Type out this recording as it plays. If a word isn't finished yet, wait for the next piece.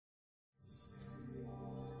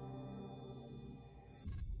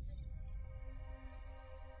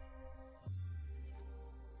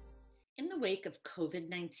wake of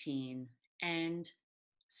COVID-19 and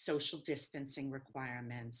social distancing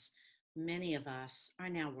requirements, many of us are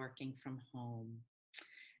now working from home.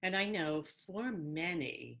 And I know for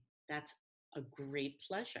many, that's a great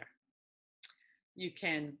pleasure. You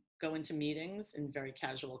can go into meetings in very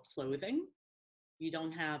casual clothing. You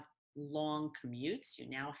don't have long commutes. You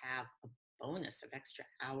now have a bonus of extra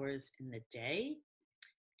hours in the day.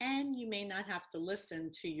 And you may not have to listen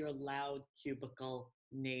to your loud cubicle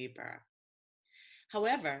neighbor.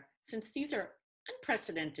 However, since these are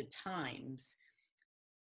unprecedented times,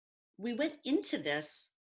 we went into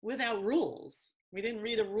this without rules. We didn't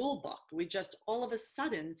read a rule book. We just all of a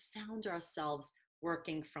sudden found ourselves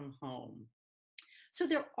working from home. So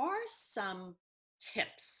there are some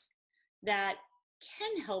tips that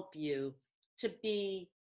can help you to be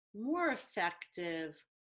more effective,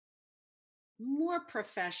 more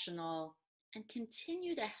professional, and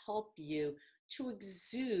continue to help you to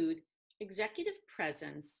exude executive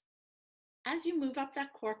presence as you move up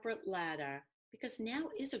that corporate ladder, because now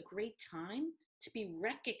is a great time to be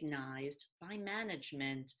recognized by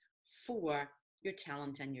management for your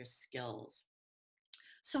talent and your skills.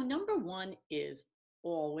 So number one is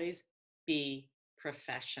always be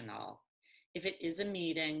professional. If it is a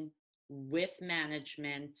meeting with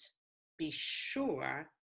management, be sure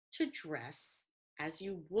to dress as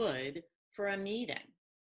you would for a meeting.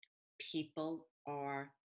 People are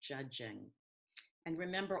judging. And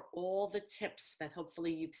remember all the tips that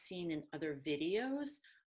hopefully you've seen in other videos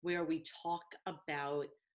where we talk about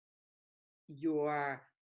your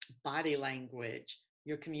body language,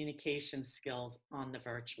 your communication skills on the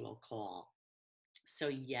virtual call. So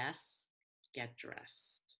yes, get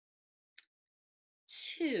dressed.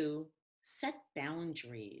 2, set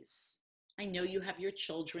boundaries. I know you have your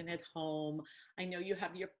children at home. I know you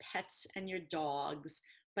have your pets and your dogs,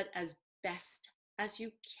 but as best as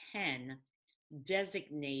you can,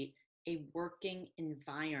 designate a working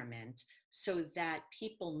environment so that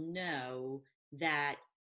people know that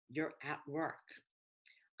you're at work.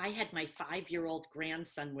 I had my 5-year-old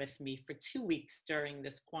grandson with me for 2 weeks during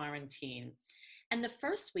this quarantine. And the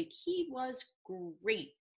first week, he was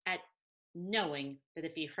great at knowing that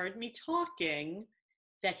if he heard me talking,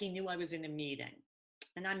 that he knew I was in a meeting.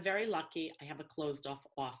 And I'm very lucky I have a closed off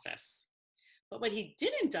office. But what he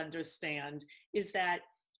didn't understand is that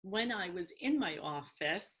when I was in my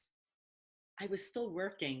office, I was still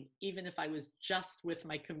working, even if I was just with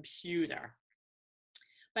my computer.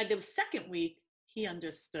 By the second week, he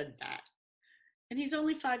understood that. And he's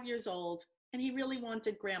only 5 years old, and he really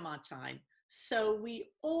wanted grandma time. So we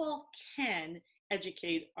all can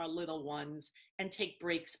educate our little ones and take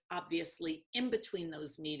breaks, obviously, in between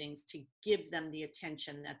those meetings to give them the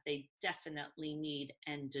attention that they definitely need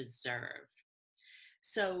and deserve.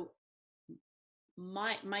 So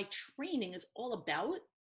my training is all about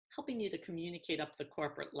helping you to communicate up the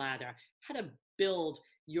corporate ladder, how to build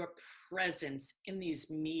your presence in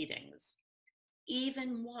these meetings.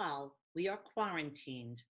 Even while we are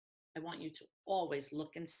quarantined, I want you to always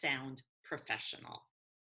look and sound professional.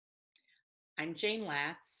 I'm Jane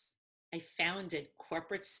Latz. I founded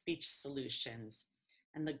Corporate Speech Solutions,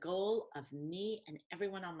 and the goal of me and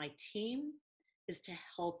everyone on my team is to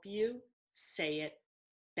help you say it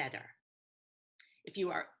better. If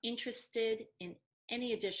you are interested in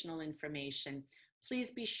any additional information,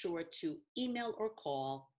 please be sure to email or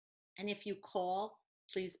call. And if you call,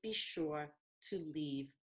 please be sure to leave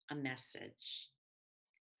a message.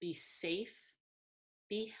 Be safe,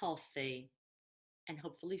 be healthy, and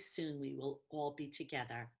hopefully soon we will all be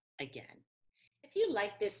together again. If you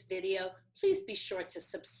like this video, please be sure to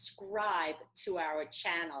subscribe to our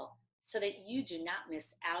channel so that you do not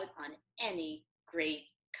miss out on any great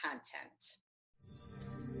content.